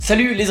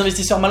Salut les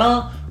investisseurs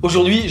malins.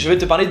 Aujourd'hui je vais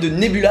te parler de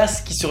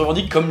Nebulas qui se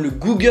revendique comme le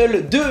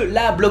Google de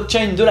la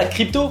blockchain, de la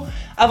crypto.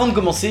 Avant de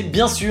commencer,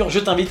 bien sûr, je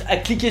t'invite à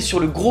cliquer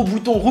sur le gros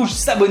bouton rouge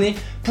s'abonner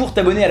pour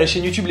t'abonner à la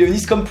chaîne YouTube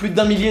Léonis comme plus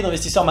d'1 millier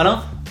d'investisseurs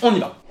malins. On y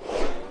va.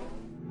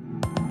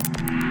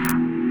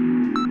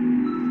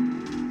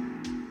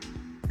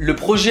 Le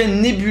projet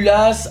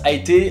Nebulas a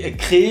été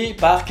créé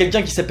par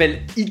quelqu'un qui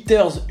s'appelle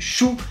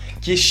Shu,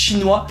 qui est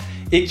chinois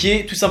et qui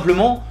est tout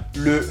simplement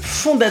le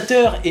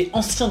fondateur et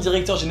ancien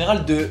directeur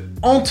général de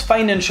Ant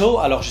Financial.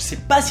 Alors je sais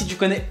pas si tu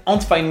connais Ant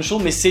Financial,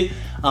 mais c'est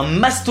un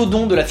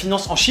mastodonte de la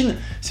finance en Chine.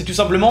 C'est tout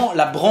simplement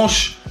la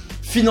branche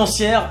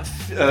financière,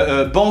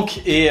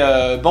 banque et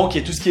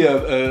tout ce qui est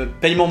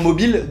paiement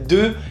mobile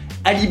de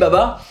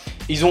Alibaba.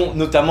 Ils ont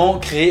notamment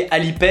créé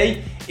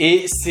Alipay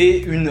et c'est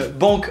une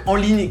banque en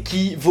ligne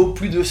qui vaut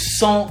plus de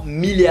 100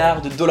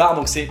 milliards de dollars.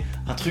 Donc c'est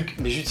un truc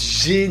mais juste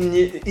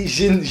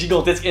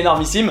gigantesque,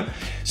 énormissime.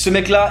 Ce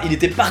mec là, il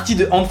était parti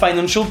de Ant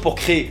Financial pour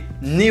créer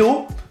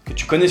Neo, que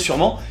tu connais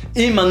sûrement,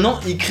 et maintenant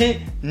il crée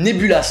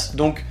Nebulas.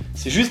 Donc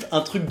c'est juste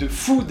un truc de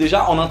fou.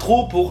 Déjà en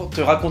intro, pour te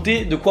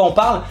raconter de quoi on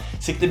parle,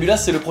 c'est que Nebulas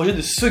c'est le projet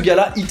de ce gars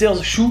là,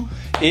 Shu,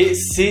 et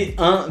c'est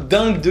un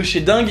dingue de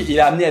chez dingue. Il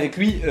a amené avec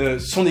lui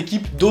son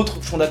équipe,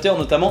 d'autres fondateurs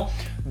notamment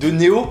de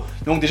Neo,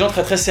 donc des gens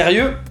très très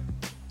sérieux.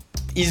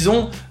 Ils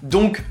ont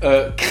donc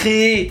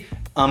créé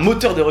un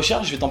moteur de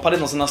recherche, je vais t'en parler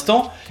dans un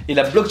instant, et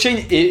la blockchain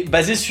est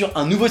basée sur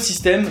un nouveau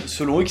système,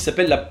 selon eux, qui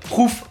s'appelle la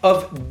Proof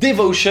of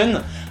Devotion.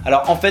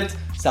 Alors en fait,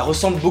 ça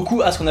ressemble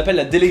beaucoup à ce qu'on appelle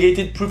la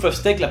Delegated Proof of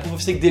Stake, la Proof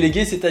of Stake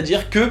déléguée,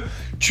 c'est-à-dire que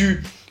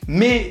tu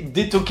mets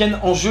des tokens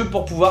en jeu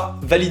pour pouvoir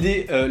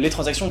valider les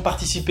transactions,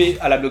 participer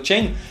à la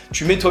blockchain.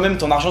 Tu mets toi-même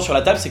ton argent sur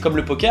la table, c'est comme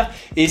le poker.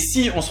 Et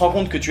si on se rend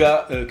compte que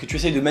tu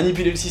essayes de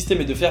manipuler le système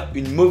et de faire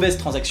une mauvaise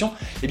transaction,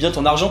 eh bien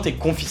ton argent t'est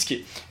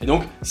confisqué. Et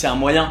donc c'est un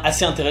moyen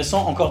assez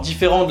intéressant, encore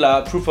différent de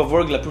la Proof of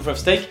Work, la Proof of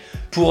Stake,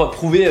 pour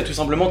prouver tout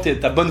simplement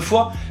ta bonne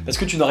foi, parce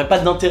que tu n'aurais pas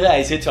d'intérêt à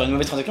essayer de faire une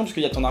mauvaise transaction parce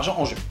qu'il y a ton argent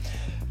en jeu.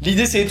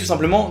 L'idée c'est tout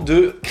simplement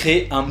de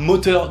créer un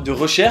moteur de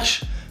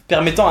recherche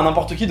permettant à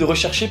n'importe qui de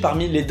rechercher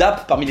parmi les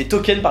dApp, parmi les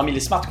tokens, parmi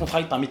les smart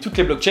contracts, parmi toutes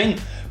les blockchains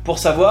pour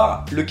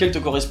savoir lequel te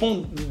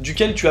correspond,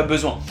 duquel tu as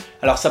besoin.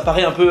 Alors ça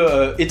paraît un peu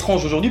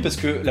étrange aujourd'hui parce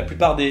que la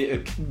plupart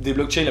des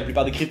blockchains, la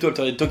plupart des cryptos,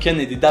 des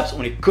tokens et des dApps,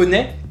 on les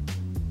connaît,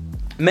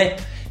 mais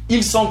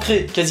ils s'en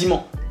créent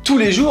quasiment tous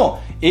les jours.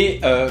 Et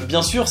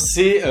bien sûr,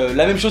 c'est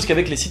la même chose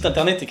qu'avec les sites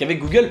internet et qu'avec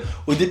Google.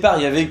 Au départ,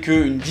 il n'y avait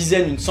qu'une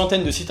dizaine, une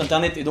centaine de sites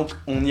internet et donc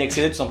on y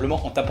accédait tout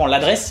simplement en tapant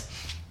l'adresse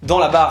dans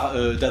la barre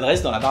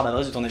d'adresse,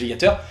 de ton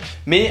navigateur.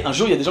 Mais un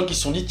jour, il y a des gens qui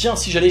se sont dit, tiens,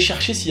 si j'allais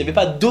chercher s'il n'y avait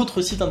pas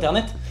d'autres sites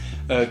internet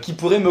qui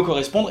pourraient me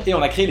correspondre, et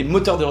on a créé les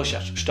moteurs de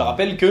recherche. Je te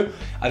rappelle que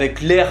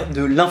avec l'ère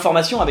de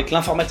l'information, avec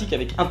l'informatique,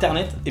 avec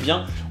internet, eh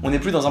bien, on n'est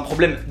plus dans un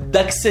problème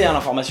d'accès à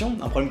l'information,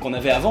 un problème qu'on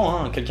avait avant,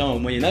 hein. Quelqu'un au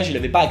Moyen-Âge, il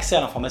n'avait pas accès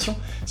à l'information.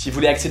 S'il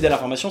voulait accéder à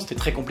l'information, c'était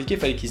très compliqué, il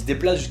fallait qu'il se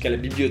déplace jusqu'à la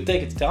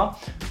bibliothèque, etc.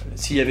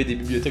 S'il y avait des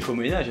bibliothèques au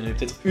Moyen-Âge, il y en avait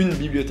peut-être une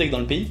bibliothèque dans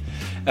le pays.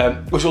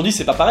 Aujourd'hui,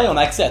 c'est pas pareil, on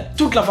a accès à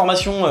toute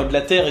l'information de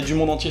la Terre et du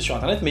monde entier sur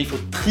internet, mais il faut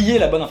trier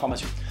la bonne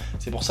information.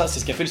 C'est pour ça, c'est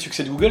ce qui a fait le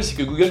succès de Google, c'est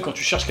que Google, quand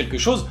tu cherches quelque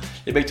chose,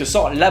 eh ben, il te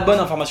sort la bonne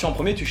information en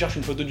premier. Tu cherches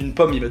une photo d'une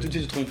pomme, il va tout de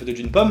suite te trouver une photo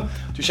d'une pomme.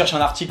 Tu cherches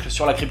un article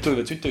sur la crypto, il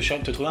va tout de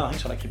suite te trouver un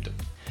article sur la crypto.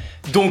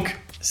 Donc,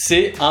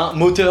 c'est un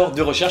moteur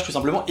de recherche tout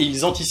simplement, et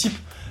ils anticipent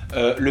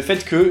le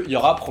fait qu'il y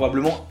aura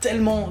probablement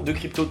tellement de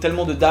crypto,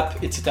 tellement de dApp,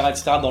 etc.,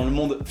 dans le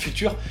monde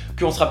futur,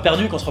 qu'on sera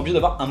perdu, qu'on sera obligé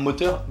d'avoir un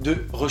moteur de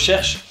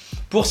recherche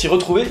pour s'y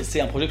retrouver.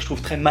 C'est un projet que je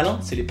trouve très malin,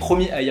 c'est les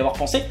premiers à y avoir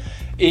pensé.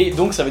 Et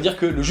donc ça veut dire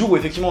que le jour où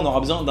effectivement on aura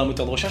besoin d'un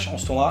moteur de recherche, on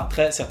se tournera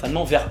très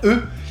certainement vers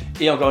eux.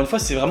 Et encore une fois,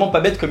 c'est vraiment pas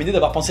bête comme idée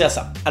d'avoir pensé à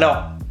ça.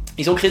 Alors,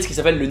 ils ont créé ce qui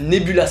s'appelle le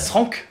Nebulas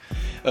Rank,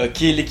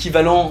 qui est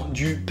l'équivalent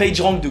du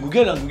PageRank de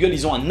Google. Google,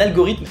 ils ont un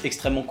algorithme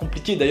extrêmement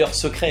compliqué, d'ailleurs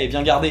secret et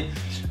bien gardé,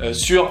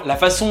 sur la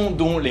façon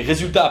dont les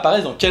résultats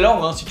apparaissent, dans quel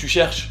ordre. Si tu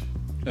cherches,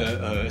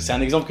 c'est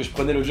un exemple que je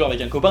prenais l'autre jour avec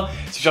un copain,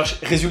 si tu cherches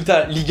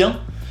résultat Ligue 1,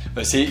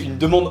 c'est une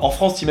demande en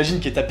France, t'imagines,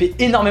 qui est tapée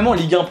énormément.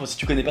 Ligue 1, si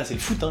tu connais pas, c'est le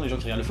foot, hein, les gens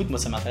qui regardent le foot, moi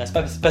ça m'intéresse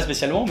pas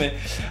spécialement, mais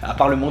à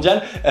part le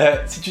mondial,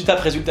 si tu tapes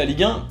résultat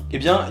Ligue 1, eh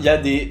bien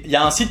il y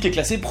a un site qui est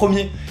classé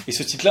premier, et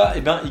ce site là, eh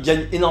bien, il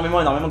gagne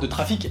énormément de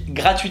trafic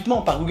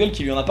gratuitement par Google,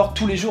 qui lui en apporte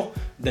tous les jours,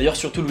 d'ailleurs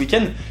surtout le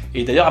week-end,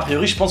 et d'ailleurs a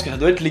priori je pense que ça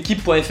doit être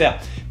l'équipe.fr,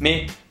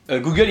 mais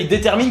Google il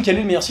détermine quel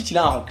est le meilleur site, il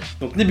a un rank.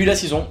 Donc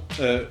Nebulas, ils ont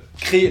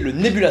créé le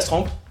Nebulas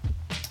Rank.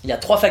 Il y a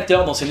 3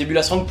 facteurs dans ces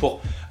Nebulas Rank pour,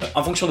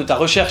 en fonction de ta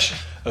recherche,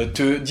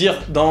 te dire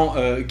dans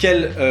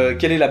quelle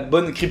est la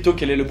bonne crypto,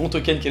 quel est le bon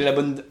token, quelle est la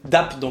bonne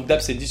dApp. Donc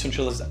dApp c'est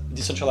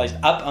Decentralized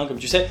App, hein, comme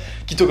tu sais,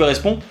 qui te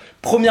correspond.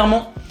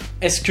 Premièrement,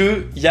 est-ce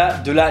qu'il y a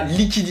de la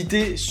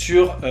liquidité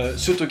sur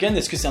ce token?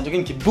 Est-ce que c'est un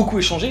token qui est beaucoup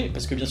échangé?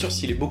 Parce que bien sûr,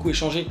 s'il est beaucoup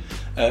échangé,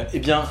 eh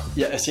bien,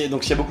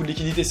 donc s'il y a beaucoup de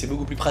liquidité, c'est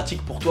beaucoup plus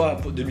pratique pour toi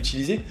de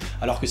l'utiliser.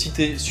 Alors que si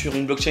tu es sur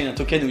une blockchain, un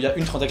token où il y a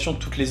une transaction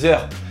toutes les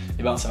heures,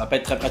 eh ben, ça va pas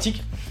être très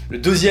pratique. Le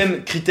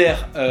deuxième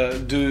critère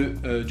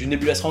du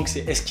Nebulas Rank,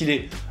 c'est est-ce qu'il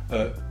est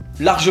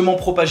largement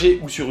propagé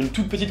ou sur une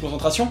toute petite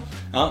concentration,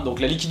 hein, donc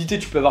la liquidité,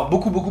 tu peux avoir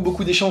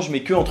beaucoup d'échanges,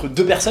 mais que entre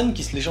 2 personnes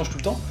qui se l'échangent tout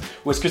le temps,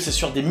 ou est-ce que c'est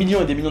sur des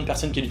millions et des millions de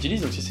personnes qui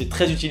l'utilisent? Donc si c'est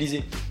très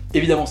utilisé,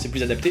 évidemment c'est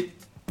plus adapté.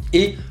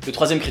 Et le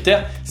troisième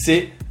critère,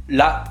 c'est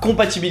la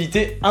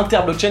compatibilité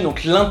inter-blockchain,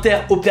 donc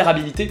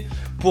l'interopérabilité,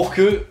 pour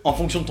que, en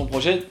fonction de ton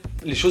projet,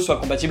 les choses soient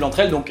compatibles entre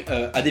elles, donc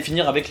à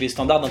définir avec les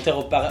standards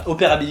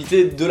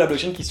d'interopérabilité de la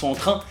blockchain qui sont en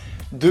train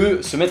de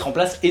se mettre en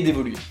place et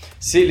d'évoluer.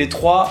 C'est les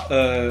trois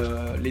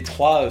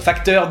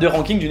facteurs de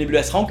ranking du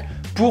Nebulas Rank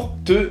pour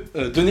te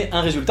donner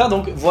un résultat.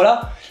 Donc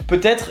voilà,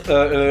 peut-être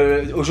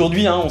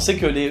aujourd'hui, hein, on sait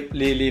que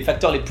les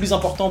facteurs les plus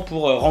importants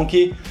pour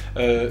ranker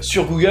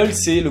sur Google,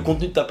 c'est le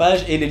contenu de ta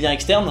page et les liens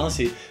externes. Hein,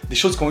 c'est des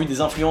choses qui ont eu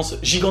des influences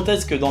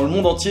gigantesques dans le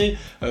monde entier,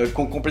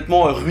 qui ont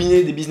complètement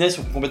ruiné des business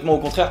ou complètement au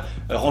contraire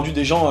rendu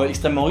des gens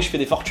extrêmement riches, fait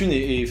des fortunes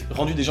et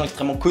rendu des gens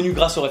extrêmement connus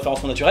grâce au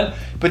référencement naturel.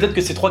 Peut-être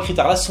que ces 3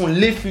 critères-là sont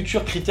les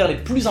futurs critères les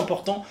plus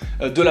importants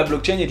de la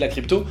blockchain et de la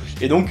crypto.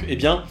 Et donc, eh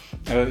bien,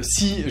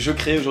 si je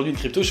crée aujourd'hui une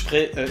crypto, je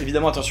ferai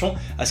évidemment attention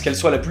à ce qu'elle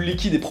soit la plus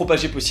liquide et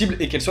propagée possible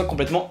et qu'elle soit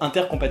complètement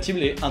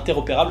intercompatible et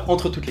interopérable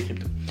entre toutes les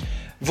cryptos.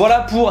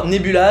 Voilà pour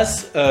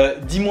Nebulas,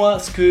 dis-moi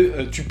ce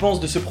que tu penses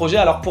de ce projet.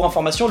 Alors pour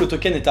information, le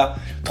token est à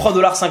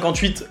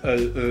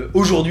 3,58$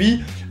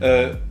 aujourd'hui,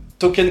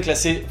 token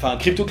classé, enfin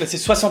crypto classé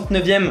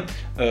 69e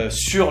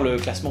sur le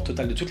classement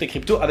total de toutes les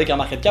cryptos avec un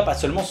market cap à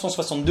seulement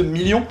 162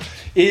 millions.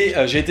 Et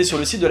j'ai été sur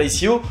le site de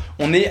l'ICO,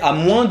 on est à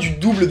moins du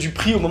double du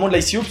prix au moment de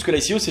l'ICO, puisque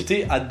l'ICO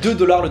c'était à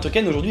 2$ le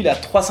token, aujourd'hui il est à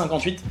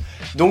 3,58$.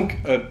 Donc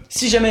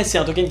si jamais c'est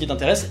un token qui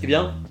t'intéresse, eh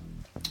bien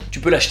tu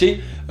peux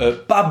l'acheter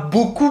pas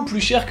beaucoup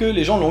plus cher que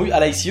les gens l'ont eu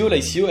à l'ICO.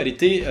 L'ICO elle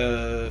était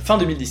fin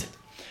 2017.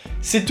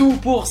 C'est tout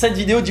pour cette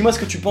vidéo, dis-moi ce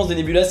que tu penses des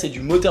Nebulas et du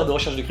moteur de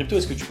recherche de crypto,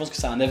 est-ce que tu penses que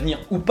ça a un avenir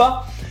ou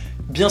pas?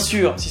 Bien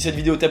sûr, si cette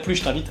vidéo t'a plu,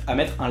 je t'invite à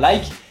mettre un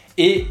like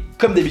et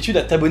comme d'habitude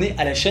à t'abonner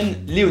à la chaîne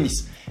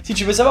Léonis. Si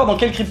tu veux savoir dans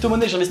quelle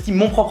crypto-monnaie j'investis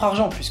mon propre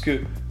argent, puisque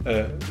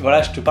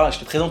voilà, je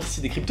te présente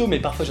ici des cryptos, mais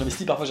parfois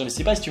j'investis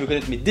pas. Si tu veux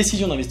connaître mes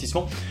décisions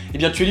d'investissement, eh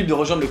bien tu es libre de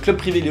rejoindre le club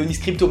privé Léonis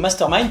Crypto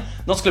Mastermind.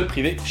 Dans ce club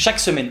privé, chaque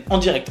semaine, en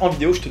direct, en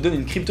vidéo, je te donne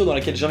une crypto dans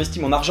laquelle j'investis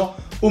mon argent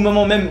au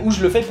moment même où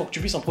je le fais pour que tu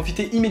puisses en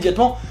profiter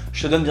immédiatement.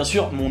 Je te donne bien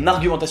sûr mon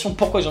argumentation,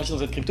 pourquoi j'investis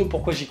dans cette crypto,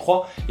 pourquoi j'y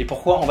crois et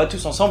pourquoi on va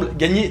tous ensemble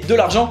gagner de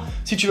l'argent.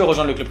 Si tu veux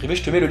rejoindre le club privé,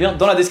 je te mets le lien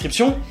dans la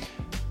description.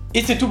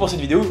 Et c'est tout pour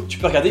cette vidéo, tu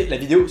peux regarder la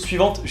vidéo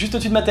suivante juste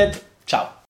au-dessus de ma tête. Ciao!